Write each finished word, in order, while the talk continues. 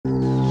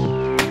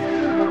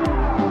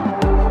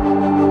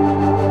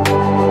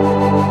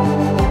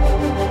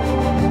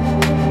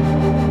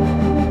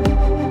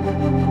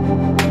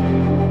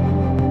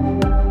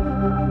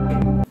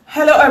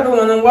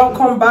and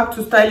welcome back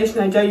to Stylish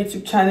Naija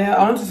YouTube channel.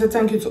 I want to say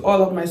thank you to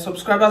all of my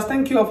subscribers.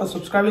 Thank you all for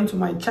subscribing to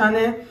my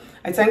channel.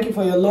 I thank you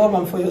for your love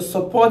and for your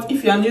support.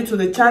 If you are new to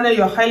the channel,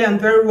 you're highly and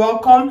very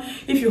welcome.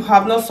 If you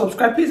have not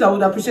subscribed, please, I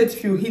would appreciate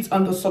if you hit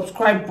on the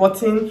subscribe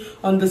button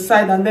on the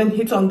side and then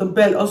hit on the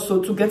bell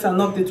also to get an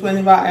update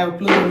whenever I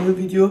upload a new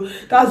video.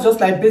 That's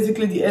just like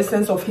basically the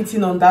essence of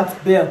hitting on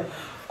that bell.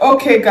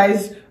 Okay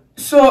guys,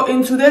 so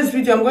in today's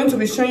video I'm going to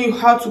be showing you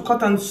how to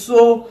cut and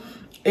sew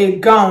a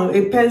gown,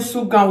 a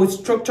pencil gown with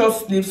structured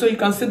sleeves, so you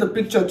can see the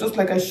picture just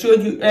like I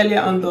showed you earlier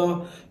on the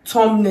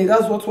thumbnail.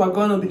 That's what we're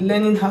going to be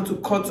learning how to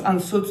cut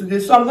and sew today.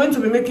 So I'm going to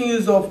be making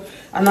use of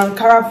an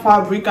Ankara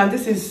fabric, and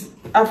this is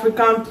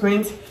African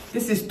print.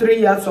 This is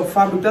 3 yards of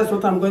fabric. That's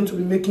what I'm going to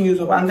be making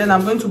use of, and then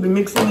I'm going to be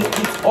mixing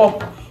it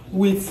up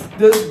with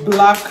this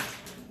black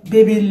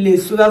baby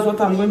lace. So that's what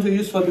I'm going to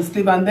use for the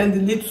sleeve, and then the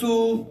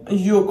little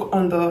yoke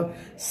on the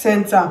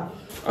center.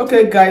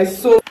 Okay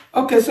guys, so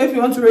if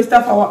you want to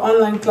register for our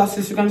online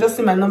classes, you can just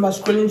see my number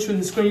scrolling through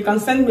the screen. You can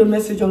send me a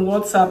message on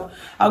WhatsApp.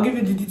 I'll give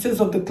you the details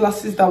of the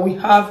classes that we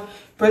have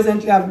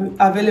presently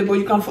available.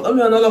 You can follow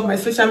me on all of my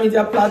social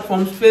media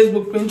platforms: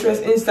 Facebook,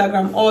 Pinterest,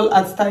 Instagram, all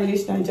at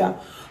Stylish Naija.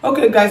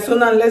 Okay guys, so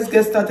now let's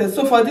get started.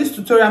 So for this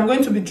tutorial, I'm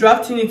going to be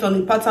drafting it on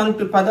the pattern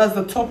paper. That's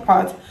the top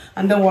part,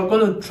 and then we're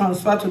going to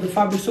transfer to the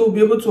fabric, so we'll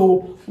be able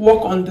to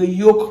work on the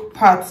yoke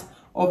part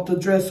of the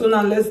dress. So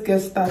now let's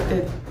get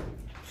started.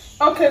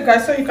 Okay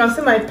guys, so you can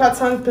see my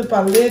pattern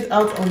paper laid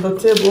out on the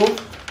table.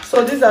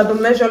 So these are the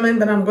measurements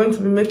that I'm going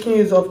to be making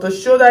use of. The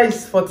shoulder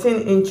is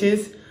 14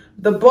 inches,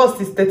 the bust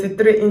is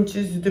 33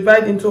 inches. You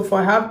divide into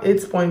 4, I have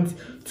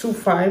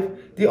 8.25.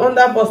 the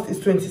under bust is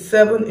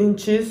 27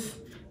 inches.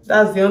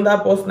 That's the under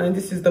bust line.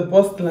 This is the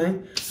bust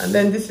line, and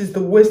then this is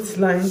the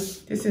waistline,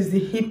 this is the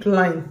hip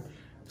line,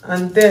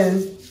 and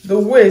then the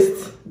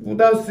waist,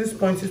 without this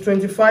point, is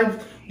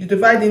 25. You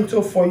divide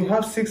into 4, you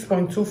have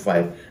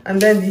 6.25,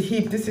 and then the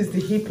hip, this is the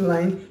hip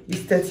line,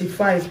 is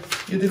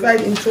 35. You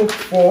divide into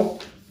 4,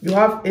 you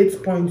have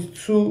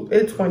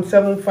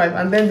 8.75,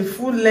 and then the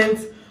full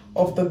length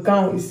of the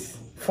gown is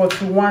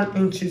 41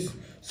 inches.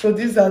 So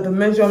these are the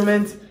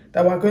measurements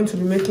that we're going to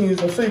be making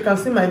use of. So you can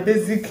see my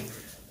basic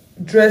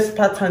dress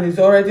pattern is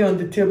already on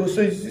the table.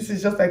 So this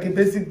is just like a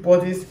basic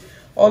bodice.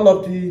 All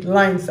of the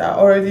lines are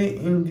already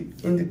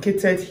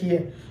indicated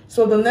here.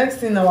 So the next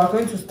thing, now we're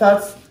going to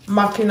start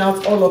marking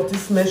out all of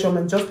this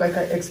measurement just like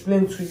I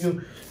explained to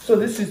you. So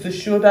this is the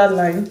shoulder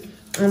line,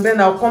 and then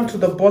I'll come to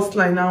the bust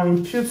line now,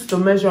 impute the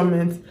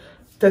measurement.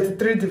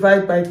 33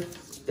 divided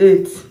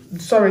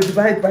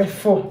by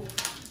 4,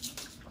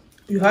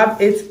 you have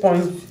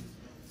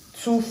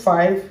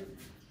 8.25.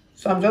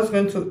 so I'm just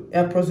going to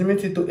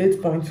approximate it to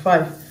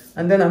 8.5,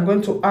 and then I'm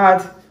going to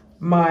add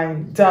my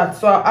dart.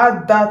 So I'll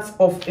add that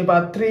of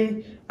about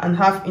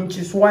 3.5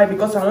 inches. Why?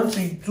 Because I want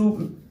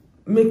to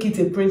make it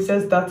a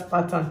princess dart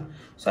pattern,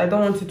 so I don't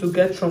want it to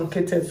get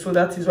truncated. So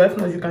that is why. If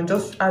not, you can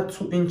just add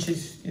 2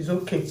 inches, is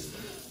okay.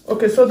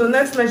 Okay, so the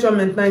next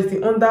measurement now is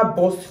the under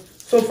bust.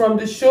 So from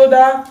the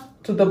shoulder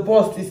to the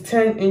bust is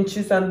 10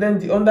 inches, and then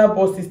the under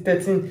bust is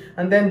 13,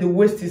 and then the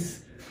waist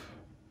is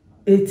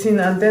 18,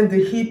 and then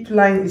the hip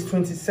line is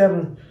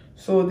 27.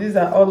 So these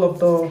are all of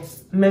the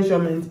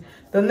measurements.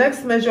 The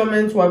next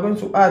measurement we are going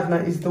to add now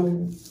is the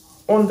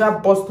under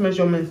bust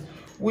measurement,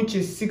 which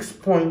is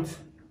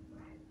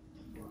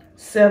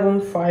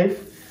 6.75,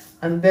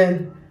 and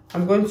then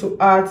I'm going to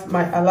add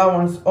my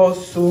allowance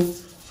also.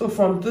 So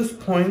from this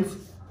point,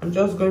 I'm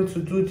just going to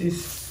do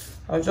this.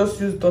 I'll just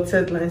use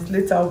dotted lines.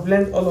 Later I'll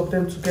blend all of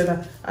them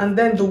together, and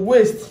then the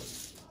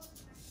waist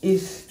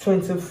is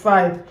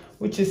 25,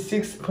 which is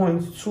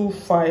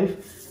 6.25,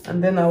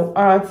 and then I'll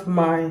add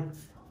my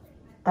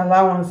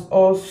allowance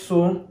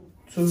also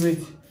to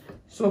it.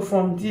 So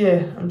from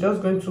there, I'm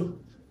just going to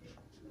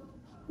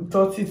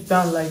dot it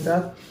down like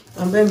that,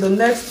 and then the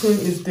next thing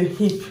is the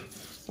hip,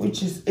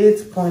 which is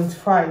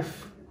 8.75.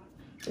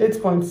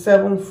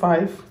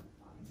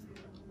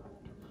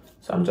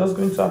 So I'm just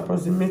going to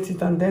approximate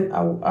it, and then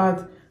I will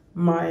add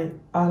my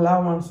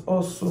allowance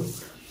also.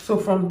 So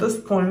from this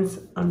point,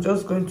 I'm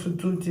just going to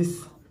do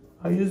this.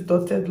 I'll use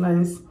dotted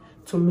lines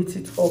to meet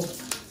it up.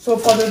 So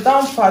for the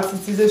down part,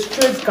 it is a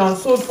straight gown.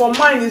 So for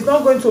mine, it's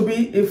not going to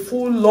be a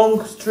full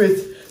long straight.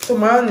 So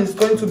my own is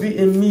going to be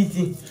a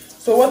midi.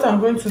 So what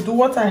I'm going to do,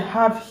 what I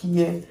have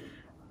here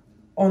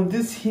on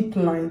this hip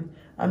line,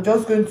 I'm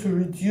just going to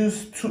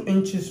reduce 2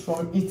 inches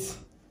from it.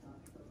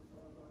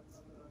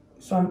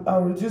 So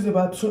I'll reduce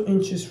about 2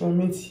 inches from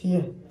it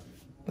here,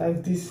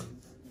 like this.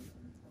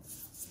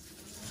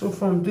 So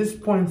from this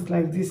point,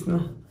 like this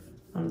now,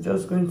 I'm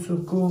just going to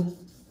go,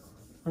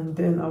 and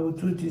then I will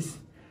do this.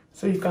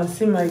 So you can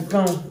see my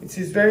gown. It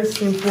is very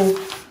simple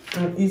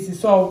and easy.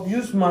 So I'll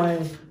use my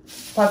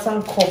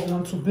pattern cup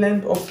now to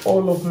blend up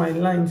all of my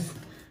lines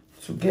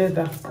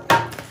together.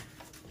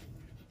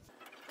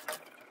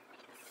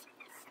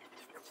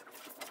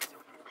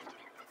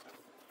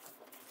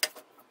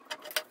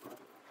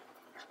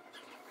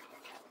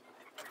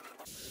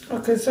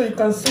 Okay, so you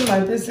can see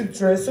my basic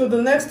dress. So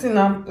the next thing,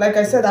 like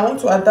I said, I want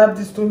to adapt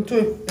this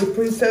into a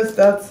princess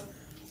dart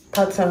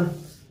pattern.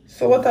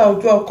 So what I'll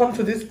do, I'll come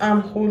to this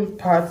armhole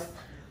part.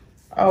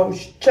 I'll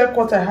check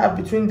what I have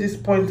between this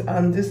point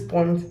and this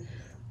point,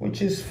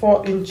 which is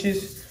 4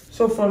 inches.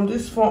 So from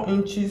this 4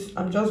 inches,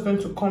 I'm just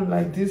going to come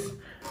like this.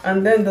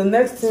 And then the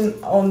next thing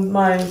on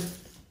my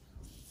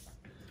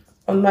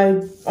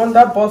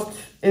under bust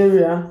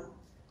area,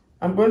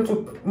 I'm going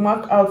to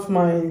mark out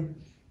my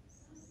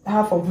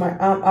half of my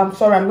arm.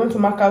 I'm going to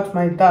mark out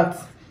my dart,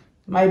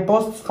 my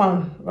bust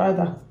span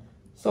rather.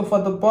 So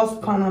for the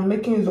bust span, I'm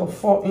making use of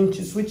 4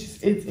 inches, which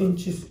is 8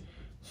 inches.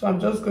 So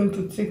I'm just going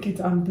to take it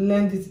and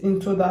blend it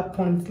into that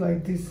point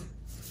like this.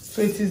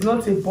 So it is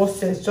not a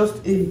bust, it is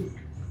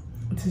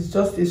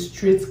just a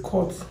straight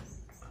cut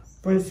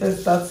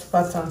princess dart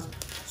pattern.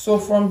 So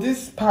from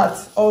this part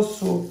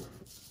also,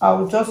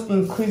 I'll just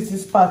increase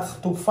this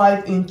part to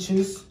 5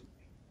 inches.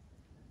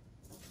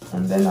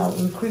 And then I'll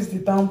increase the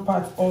down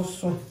part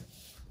also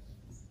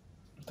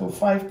to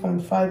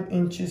 5.5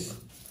 inches.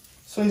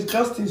 So it's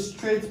just a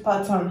straight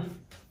pattern.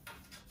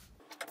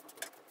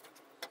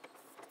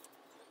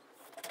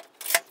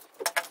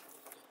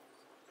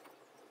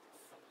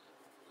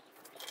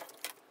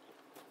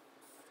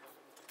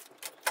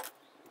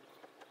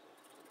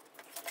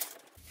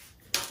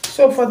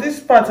 So for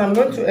this part, I'm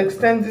going to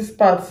extend this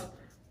part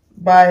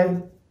by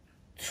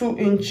 2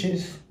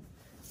 inches.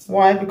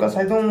 Why? Because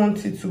I don't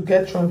want it to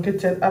get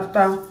truncated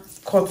after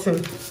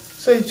cutting.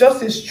 So it's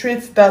just a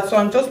straight dart. So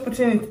I'm just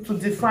putting it to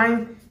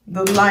define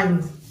the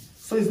lines.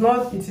 So it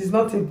is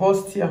not a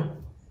bust here.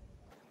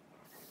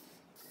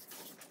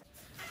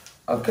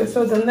 Okay,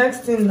 so the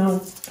next thing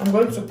now, I'm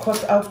going to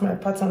cut out my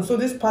pattern. So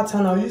this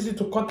pattern, I'll use it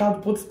to cut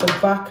out both the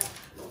back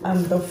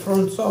and the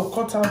front. So I'll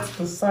cut out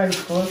the side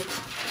first.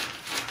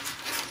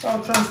 So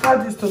I'll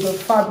transfer this to the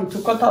fabric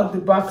to cut out the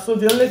back. So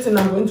the only thing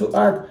I'm going to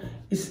add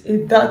is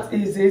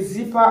a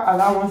zipper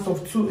allowance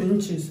of 2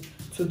 inches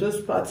to this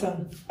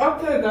pattern.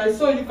 Okay guys,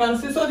 so you can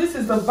see, so this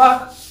is the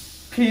back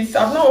piece.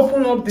 I've not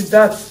opened up the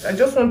dart. I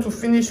just want to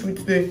finish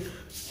with the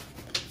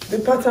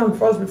pattern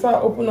first before I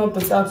open up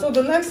the dart. So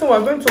the next thing, we're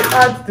going to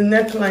add the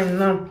neckline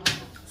now.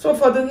 So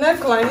for the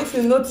neckline, if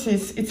you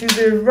notice, it is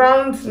a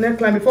round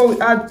neckline before we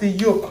add the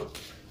yoke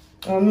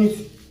on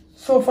it.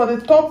 So for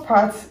the top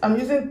part, I'm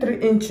using 3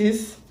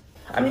 inches.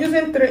 I'm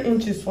using 3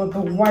 inches for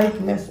the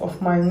wideness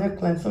of my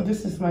neckline. So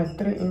this is my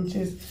 3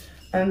 inches.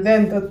 And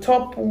then the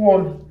top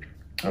one,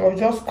 I will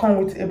just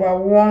come with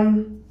about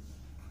 1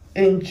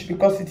 inch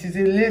because it is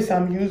a lace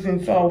I'm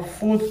using. So I'll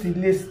fold the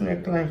lace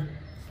neckline.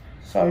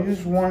 So I'll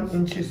use 1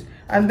 inches.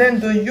 And then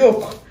the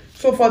yoke.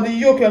 So for the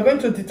yoke, you're going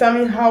to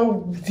determine how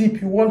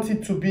deep you want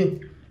it to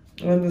be.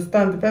 You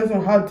understand? Depends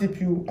on how deep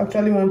you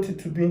actually want it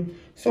to be.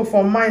 So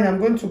for mine, I'm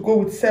going to go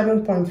with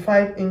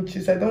 7.5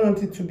 inches. I don't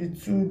want it to be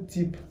too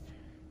deep.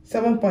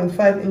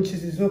 7.5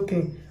 inches is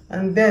okay.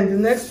 And then the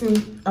next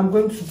thing I'm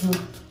going to do,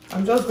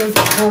 I'm just going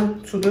to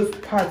come to those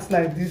parts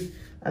like this,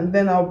 and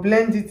then I'll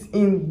blend it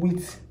in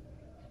with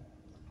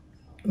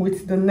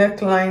the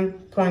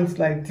neckline points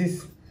like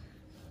this.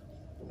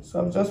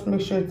 So I'll just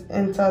make sure it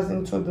enters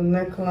into the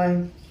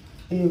neckline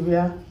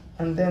area,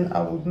 and then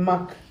I would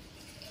mark.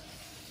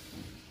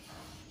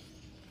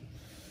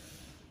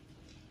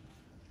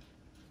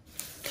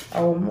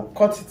 I will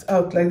cut it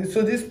out like this.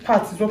 So this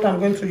part is what I'm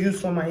going to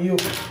use for my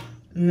yoke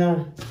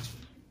now.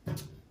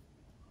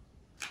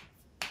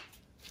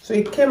 So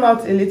it came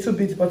out a little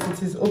bit, but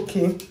it is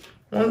okay.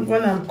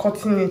 When I'm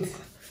cutting it,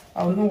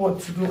 I'll know what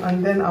to do,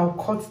 and then I'll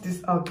cut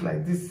this out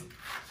like this.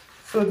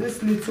 So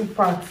this little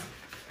part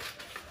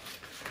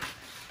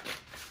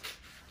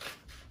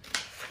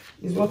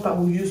is what I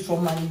will use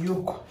for my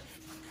yoke.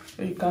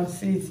 So you can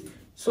see it.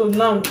 So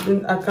now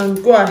then I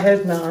can go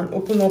ahead now and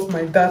open up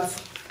my dart.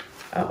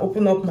 And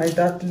open up my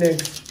dart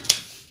legs.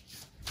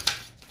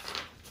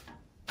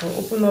 I'll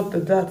open up the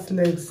dart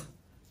legs.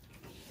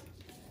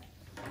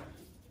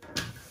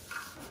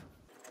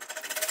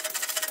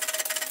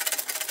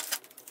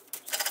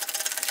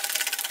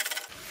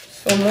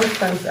 So most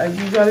times I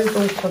usually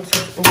don't cut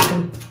it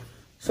open.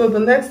 So the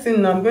next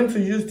thing, I'm going to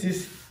use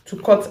this to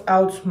cut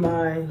out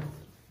my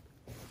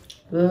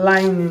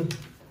lining.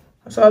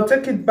 So I'll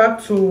take it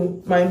back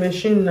to my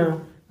machine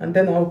now, and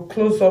then I'll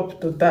close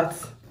up the dart.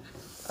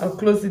 I'll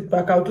close it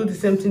back. I'll do the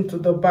same thing to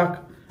the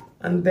back,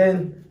 and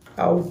then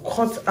I'll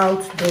cut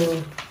out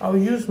I'll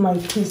use my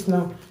piece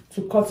now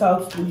to cut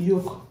out the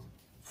yoke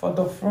for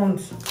the front.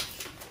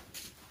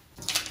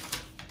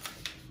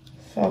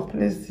 So I'll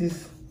place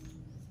this,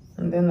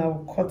 and then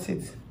I'll cut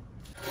it.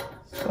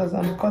 So as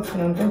I'm cutting,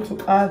 I'm going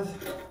to add,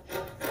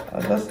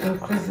 I'll just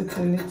increase it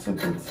a little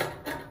bit.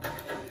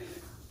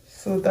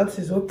 So that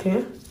is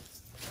okay.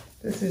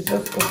 This is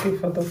just okay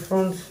for the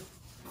front,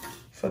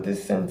 for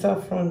this center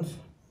front.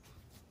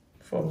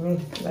 For me,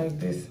 like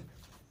this,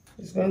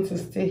 it's going to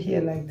stay here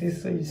like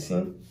this, so you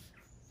see.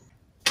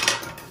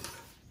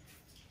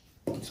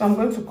 So I'm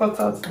going to cut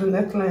out the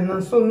neckline,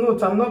 and so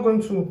note, I'm not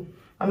going to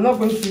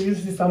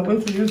use this. I'm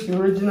going to use the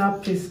original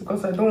piece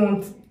because I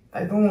don't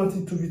want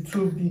it to be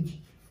too big.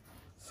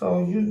 So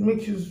I'll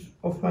make use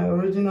of my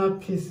original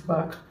piece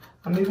back.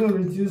 I'm even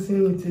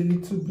reducing it a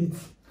little bit.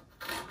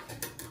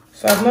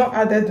 So I've not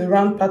added the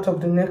round part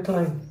of the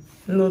neckline.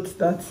 Note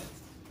that.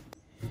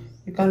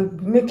 You can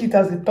make it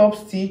as a top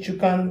stitch. You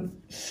can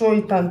sew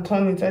it and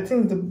turn it. I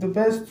think the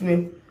best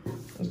way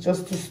is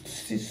just to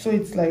sew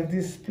it like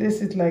this.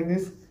 Place it like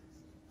this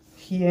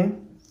here,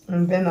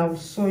 and then I'll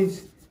sew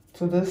it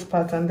to this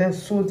part, and then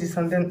sew this,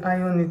 and then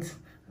iron it,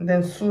 and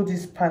then sew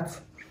this part,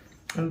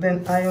 and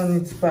then iron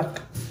it back.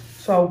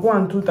 So I'll go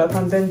and do that,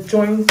 and then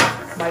join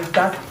my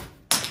dart.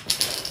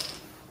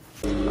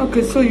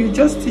 Okay, so you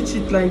just stitch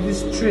it like this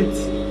straight,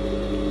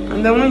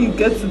 and then when you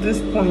get to this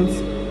point,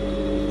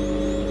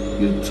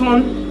 you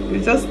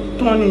just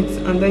turn it,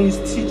 and then you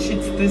stitch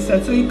it to this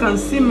side. So you can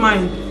see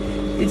mine,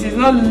 it's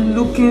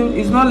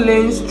not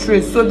laying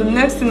straight. So the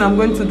next thing I'm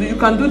going to do, you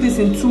can do this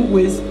in 2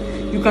 ways.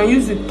 You can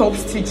use the top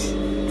stitch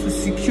to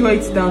secure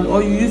it down,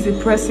 or you use a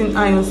pressing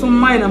iron. So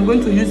mine, I'm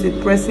going to use a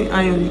pressing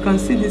iron. You can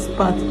see this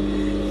part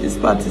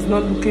is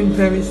not looking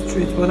very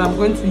straight, but I'm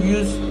going to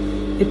use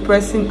a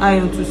pressing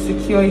iron to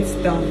secure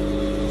it down.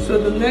 So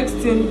the next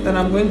thing that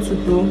I'm going to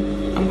do,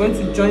 I'm going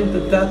to join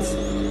the darts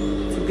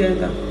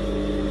together,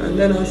 and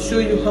then I'll show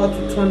you how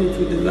to turn it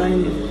with the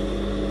lining.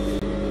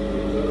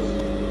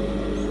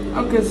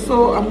 Okay,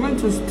 so I'm going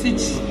to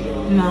stitch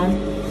now.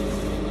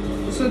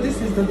 So this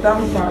is the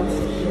down part.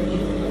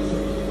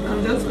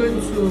 I'm just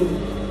going to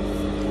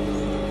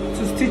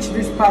stitch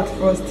this part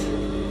first,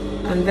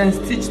 and then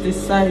stitch the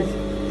side,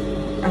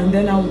 and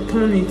then I'll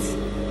turn it.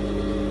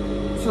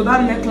 So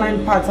that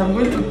neckline part, I'm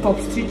going to top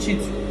stitch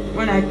it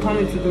when I turn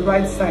it to the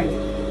right side.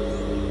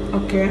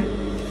 Okay,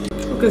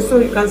 so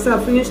you can see I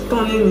finished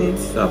turning it,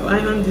 so I've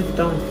ironed it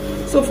down.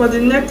 So for the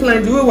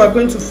neckline, the way we're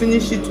going to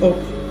finish it up,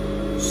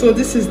 so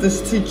this is the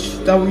stitch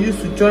that we use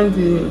to join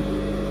it.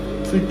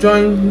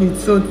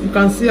 So you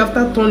can see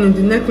after turning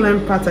the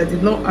neckline part, I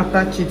did not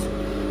attach it.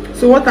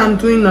 So what I'm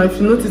doing now, if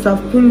you notice,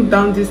 I've pinned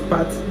down this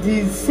part,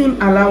 the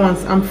seam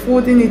allowance, I'm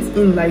folding it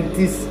in like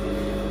this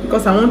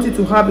because I want it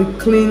to have a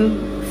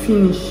clean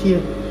finish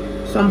here.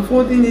 So I'm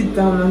folding it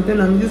down, and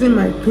then I'm using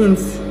my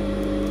pins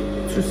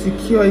to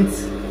secure it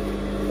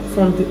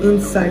from the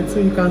inside. So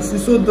you can see,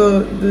 so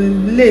the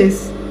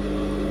lace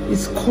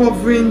is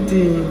covering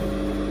the,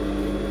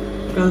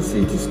 you can see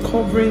it is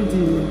covering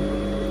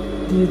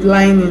the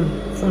lining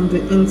from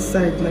the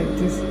inside like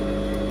this.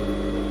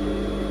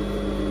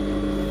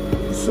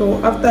 So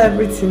after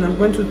everything, I'm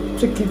going to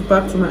take it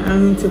back to my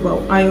ironing table.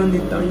 I'll iron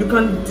it down. You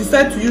can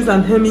decide to use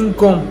an hemming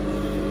gum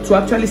to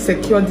actually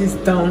secure this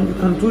down. You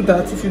can do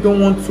that if you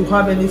don't want to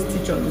have any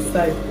stitch on the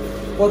side,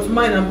 but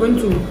mine, I'm going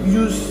to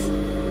use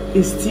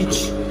a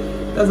stitch.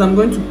 As I'm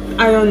going to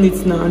iron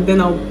it now, and then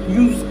I'll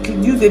use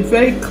a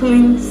very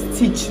clean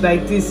stitch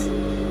like this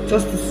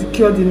just to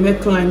secure the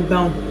neckline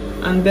down.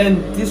 And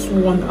then this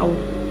one, I'll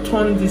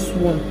turn this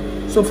one.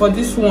 So for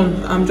this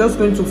one, I'm just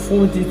going to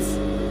fold it.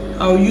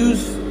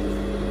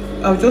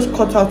 I'll just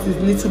cut out this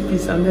little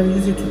piece and then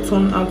use it to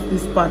turn out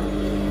this part.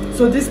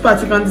 So this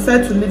part, you can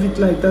decide to leave it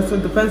like that, so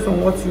it depends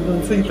on what you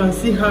want. So you can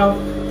see how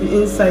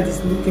the inside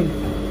is looking,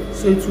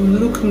 so it will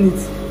look neat.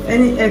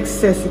 Any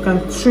excess you can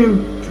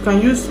trim, you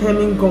can use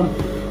hemming gum.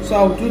 So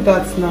I'll do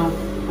that now,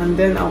 and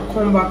then I'll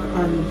come back,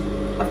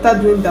 and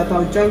after doing that,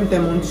 I'll join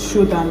them on the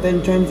shoulder and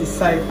then join the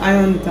side,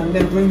 iron it, and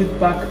then bring it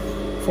back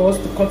for us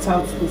to cut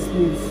out the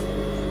sleeves.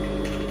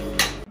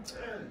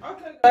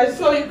 Okay guys,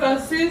 so you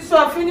can see, so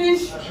I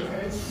finished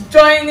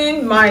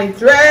joining my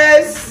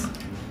dress.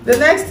 The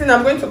next thing,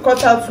 I'm going to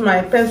cut out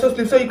my pencil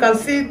sleeve, so you can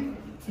see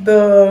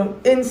the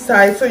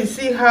inside. So you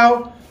see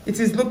how it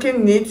is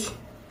looking neat,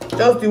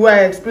 just the way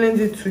I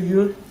explained it to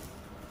you.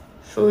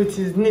 So it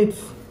is neat,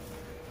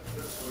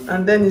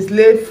 and then it's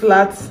laid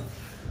flat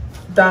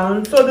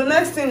down. So the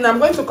next thing, I'm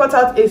going to cut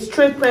out a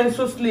straight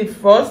pencil sleeve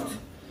first,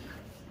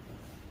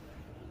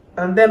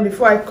 and then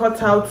before I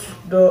cut out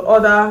the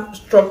other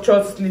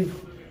structured sleeve.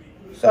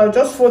 So I'll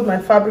just fold my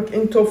fabric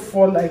into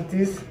 4 like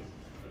this,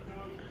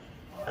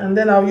 and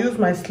then I'll use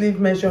my sleeve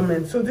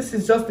measurement. So this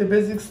is just a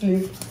basic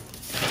sleeve.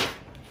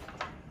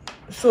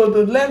 So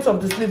the length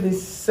of the sleeve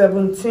is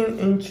 17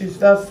 inches.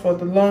 That's for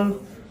the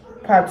long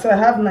part. So I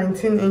have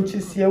 19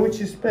 inches here, which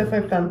is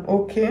perfect and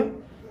okay.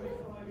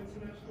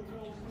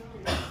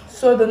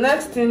 So the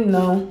next thing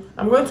now,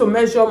 I'm going to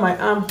measure my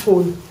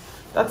armhole.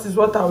 That is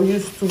what I'll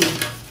use to,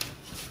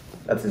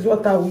 that is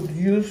what I would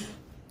use.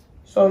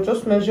 So I'll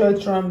just measure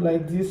it around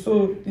like this,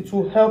 so it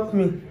will help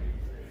me.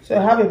 So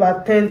I have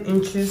about 10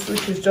 inches,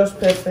 which is just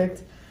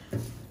perfect.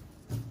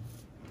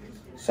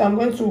 So I'm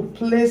going to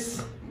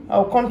place,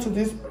 I'll come to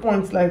this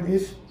point like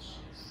this.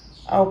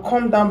 I'll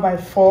come down by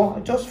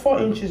 4, just 4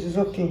 inches is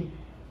okay.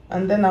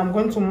 And then I'm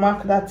going to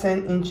mark that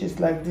 10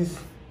 inches like this.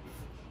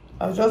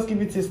 I'll just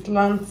give it a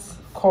slant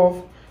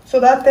curve.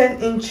 So that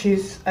 10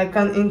 inches, I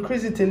can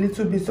increase it a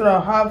little bit, so I'll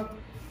have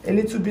a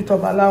little bit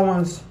of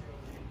allowance.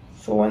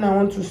 So when I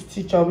want to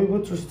stitch, I'll be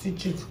able to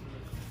stitch it.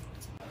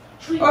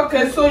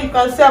 Okay, so you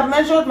can see I've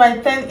measured my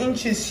 10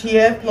 inches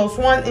here plus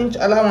 1 inch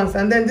allowance,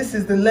 and then this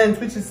is the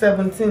length, which is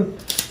 17.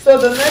 So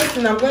the next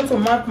thing, I'm going to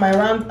mark my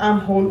round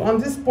armhole. On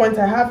this point,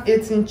 I have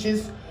 8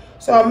 inches,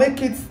 so I'll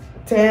make it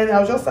 10.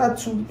 I'll just add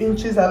 2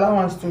 inches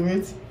allowance to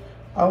it,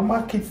 I'll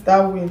mark it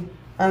that way.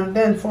 And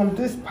then from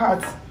this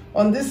part,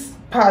 on this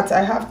part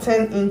I have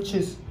 10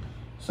 inches,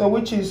 so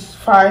which is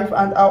 5,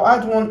 and I'll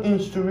add 1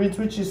 inch to it,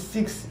 which is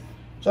 6,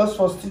 just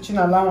for stitching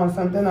allowance.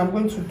 And then I'm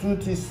going to do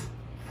this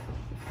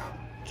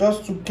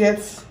just to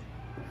get,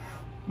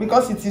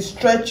 because it is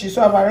stretchy,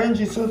 so I've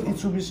arranged it so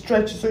it will be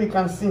stretchy, so you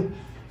can see.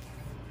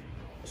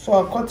 So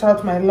I'll cut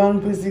out my long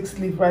basic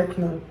sleeve right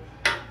now,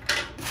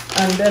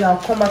 and then I'll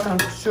come back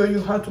and show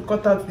you how to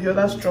cut out the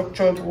other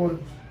structured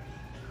one.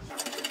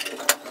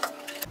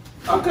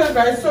 Okay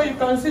guys, so you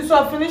can see,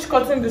 so I finished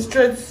cutting the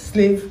straight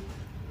sleeve.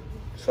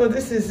 So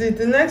this is it.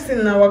 The next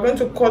thing now, we're going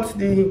to cut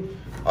the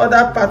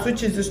other part,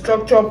 which is the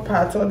structured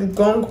part, or the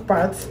gong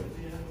part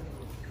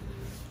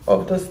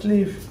of the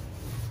sleeve.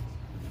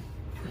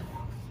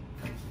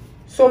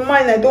 So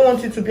mine, I don't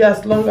want it to be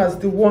as long as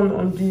the one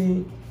on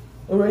the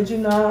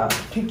original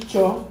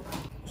picture.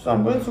 So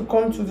I'm going to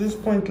come to this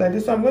point like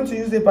this. So I'm going to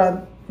use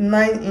about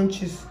 9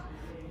 inches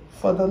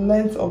for the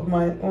length of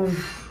my own.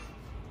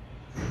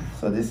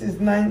 So this is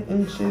 9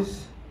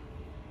 inches.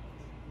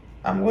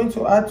 I'm going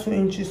to add 2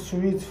 inches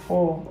to it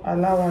for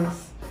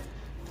allowance.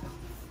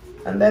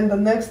 And then the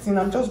next thing,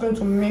 I'm just going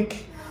to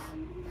make,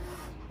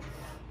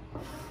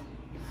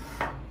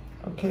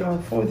 okay,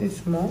 I'll fold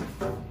it more.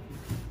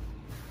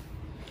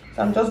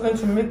 So I'm just going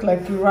to make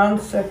like a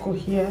round circle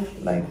here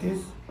like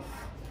this,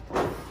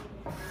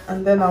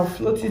 and then I'll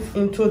float it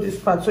into this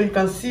part, so you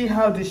can see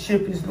how the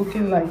shape is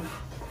looking like.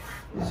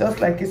 It's just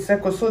like a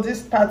circle. So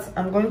this part,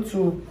 I'm going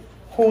to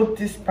hold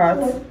this part,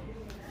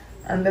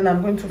 and then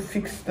I'm going to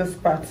fix this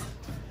part.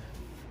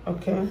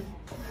 Okay,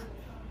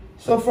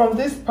 so from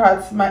this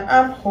part, my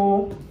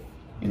armhole,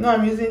 you know,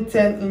 I'm using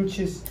 10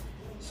 inches,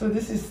 so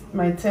this is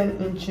my 10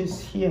 inches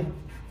here.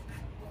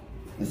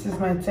 This is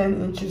my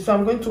 10 inches. So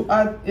I'm going to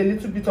add a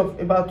little bit of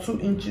about 2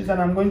 inches, and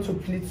I'm going to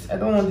pleat. I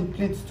don't want the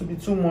pleats to be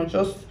too much,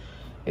 just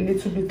a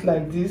little bit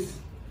like this.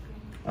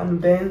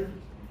 And then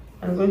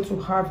I'm going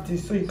to have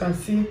this, so you can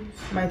see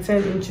my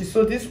 10 inches.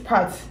 So this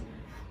part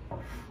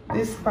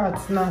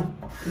now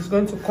is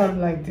going to come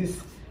like this.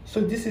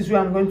 So this is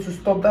where I'm going to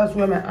stop. That's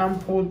where my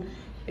armhole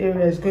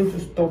area is going to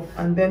stop.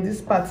 And then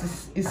this part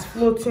is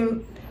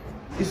floating,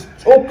 is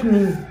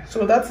opening.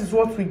 So that is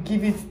what we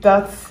give it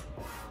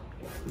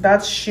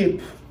that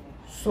shape.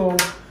 So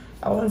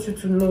I want you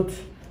to note.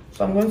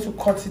 So I'm going to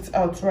cut it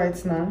out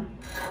right now.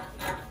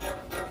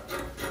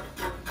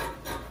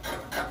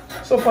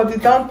 So for the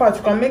down part,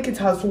 you can make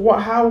it as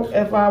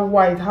however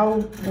wide, how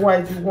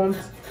wide you want.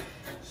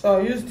 So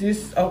I'll use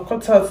this. I'll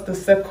cut out the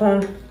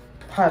second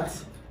part.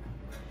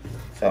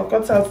 So I'll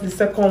cut out the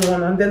second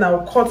one, and then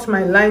I'll cut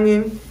my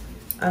lining,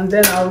 and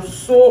then I'll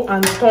sew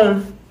and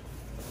turn.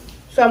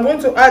 So I'm going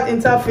to add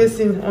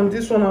interfacing on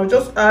this one. I'll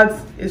just add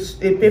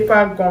a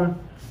paper gum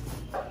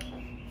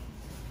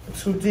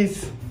to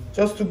this,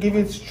 just to give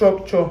it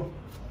structure,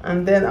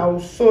 and then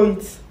I'll sew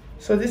it.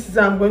 So this is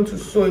how I'm going to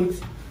sew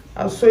it.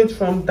 I'll sew it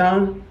from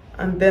down,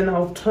 and then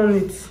I'll turn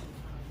it.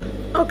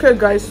 Okay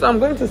guys, so I'm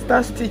going to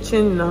start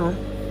stitching now.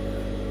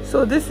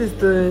 So this is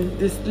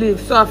the sleeve.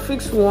 So I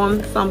fixed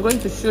one, so I'm going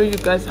to show you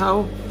guys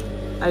how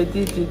I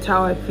did it,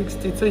 how I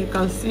fixed it. So you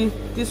can see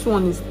this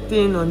one is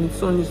staying on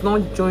its own, it's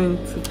not joined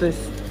to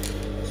this.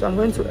 So I'm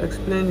going to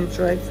explain it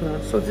right now.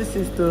 So this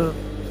is the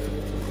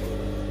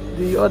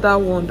other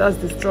one, that's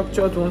the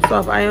structured one. So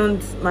I've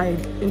ironed my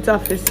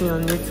interfacing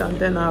on it, and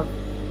then I've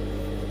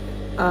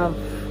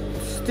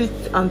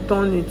stitched and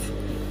torn it.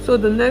 So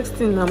the next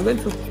thing, I'm going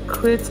to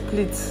create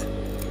pleats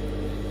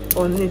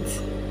on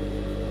it.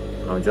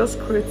 I'll just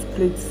create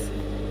pleats.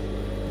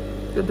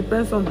 It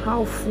depends on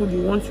how full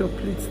you want your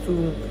pleats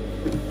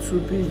to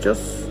be.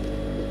 Just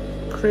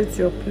create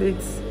your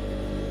pleats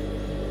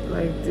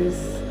like this.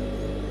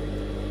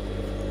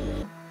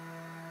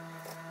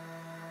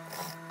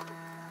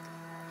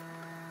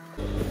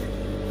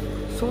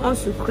 So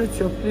once you create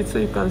your pleat, so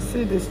you can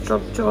see the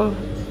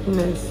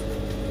structuredness,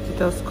 it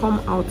has come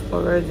out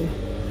already.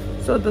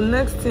 So the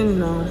next thing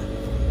now,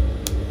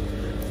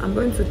 I'm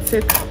going to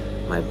take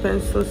my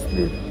pencil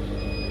sleeve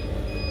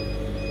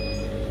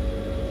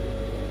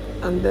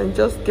and then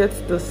just get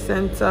the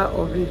center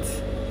of it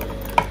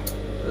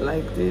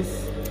like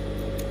this.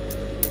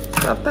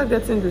 So after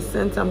getting the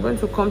center, I'm going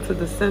to come to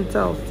the center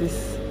of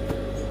this.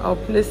 I'll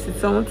place it.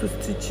 So I want to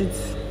stitch it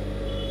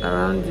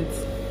around it.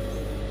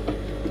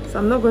 So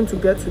I'm not going to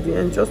get to the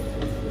end, just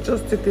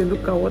take a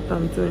look at what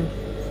I'm doing.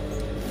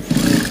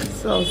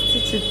 So I'll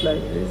stitch it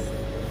like this,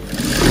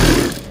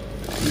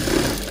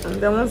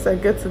 and then once I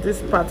get to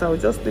this part, I'll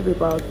just leave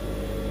about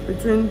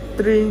between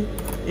 3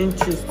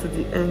 inches to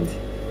the end.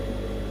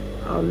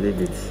 I'll leave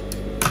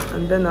it,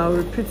 and then I'll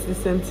repeat the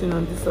same thing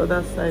on this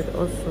other side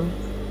also.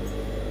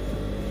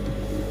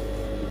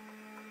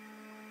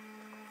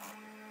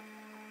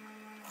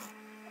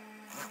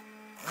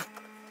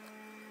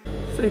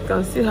 So you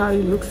can see how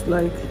it looks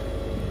like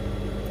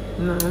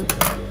now.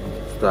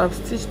 So I've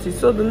stitched it.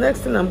 So the next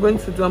thing I'm going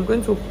to do, I'm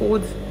going to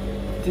hold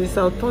this,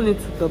 I'll turn it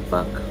to the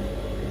back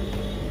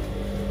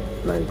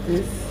like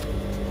this,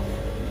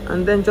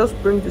 and then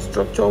just bring the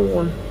structure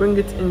one, bring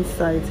it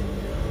inside,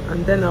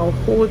 and then I'll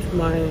hold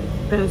my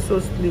pencil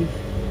sleeve.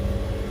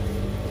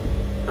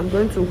 I'm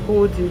going to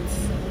hold it.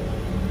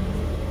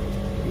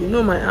 You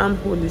know my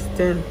armhole is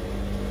 10.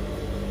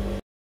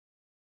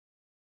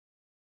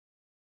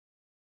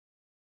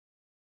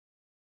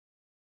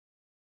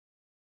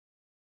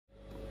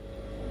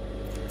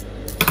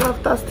 So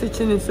after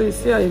stitching it, so you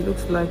see how it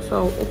looks like.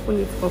 So I'll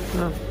open it up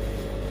now.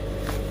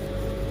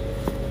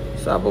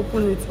 So I've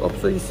opened it up,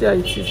 so you see how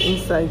it is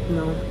inside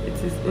now. It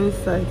is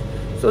inside.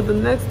 So the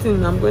next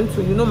thing I'm going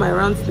to, you know my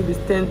round sleeve is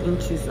 10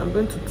 inches. I'm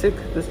going to take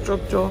the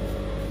structure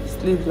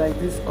sleeve like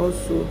this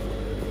also,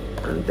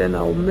 and then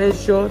I'll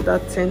measure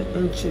that 10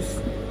 inches.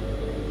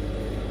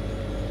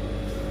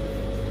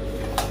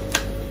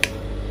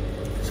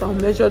 So I'll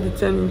measure the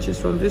 10 inches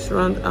from this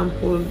round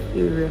armhole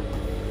area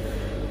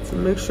to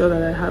make sure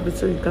that I have it,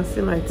 so you can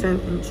see my 10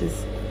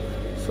 inches.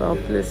 So I'll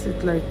place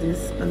it like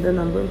this, and then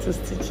I'm going to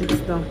stitch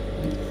it down.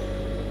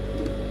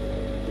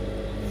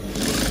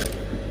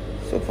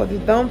 So for the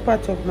down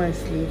part of my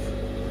sleeve,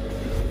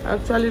 I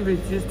actually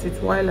reduced it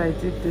while I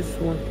did this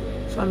one.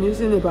 So I'm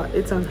using about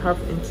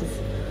 8.5 inches.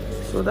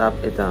 So that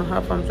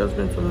 8.5, I'm just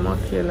going to mark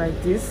here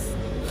like this,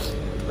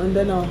 and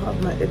then I'll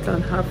have my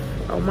 8.5.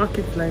 I'll mark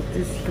it like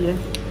this here,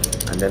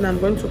 and then I'm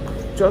going to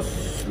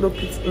just slope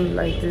it in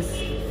like this.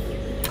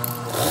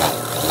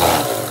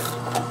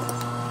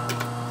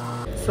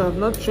 So I've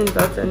not trimmed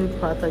out any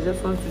part. I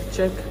just want to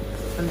check,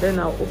 and then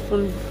I'll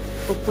open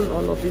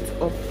all of it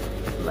up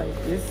like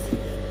this.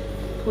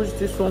 Push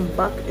this one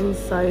back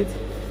inside,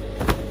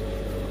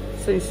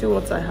 so you see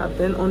what I have.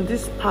 Then on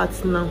this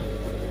part now,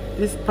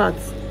 this part,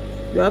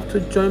 you have to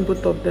join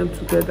both of them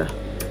together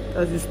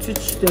as you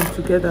stitch them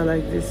together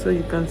like this, so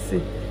you can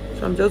see.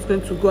 So I'm just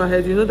going to go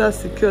ahead. You know that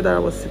secure that I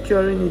was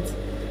securing it,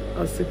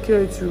 I'll secure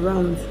it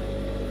around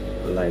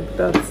like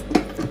that.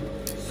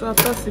 So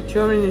after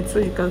securing it, so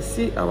you can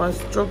see our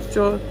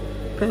structured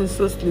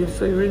pencil sleeve,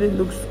 so it really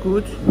looks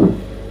good,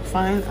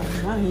 fine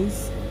and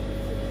nice.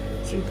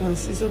 So you can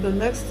see. So the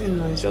next thing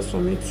now is just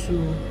for me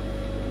to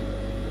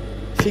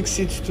fix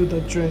it to the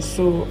dress.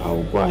 So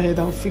I'll go ahead,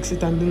 I'll fix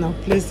it, and then I'll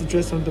place the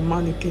dress on the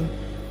mannequin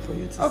for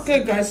you to see.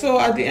 Okay guys, so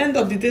at the end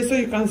of the day, so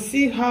you can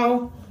see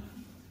how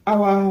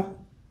our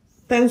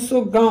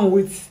pencil gown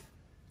with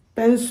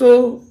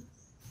pencil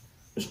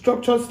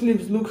structured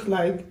sleeves looks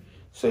like.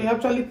 So it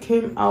actually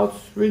came out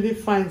really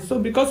fine. So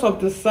because of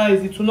the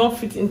size, it will not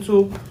fit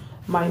into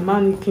my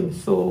mannequin,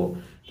 so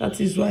that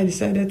is why I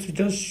decided to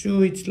just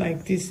show it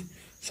like this.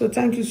 So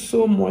thank you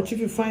so much. If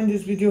you find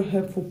this video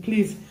helpful,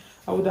 please,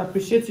 I would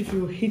appreciate if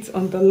you hit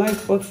on the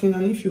like button,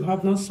 and if you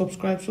have not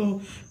subscribed, so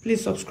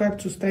please subscribe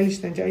to Stylish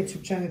Naija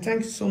YouTube channel.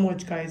 Thank you so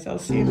much guys. I'll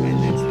see you in my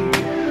next video.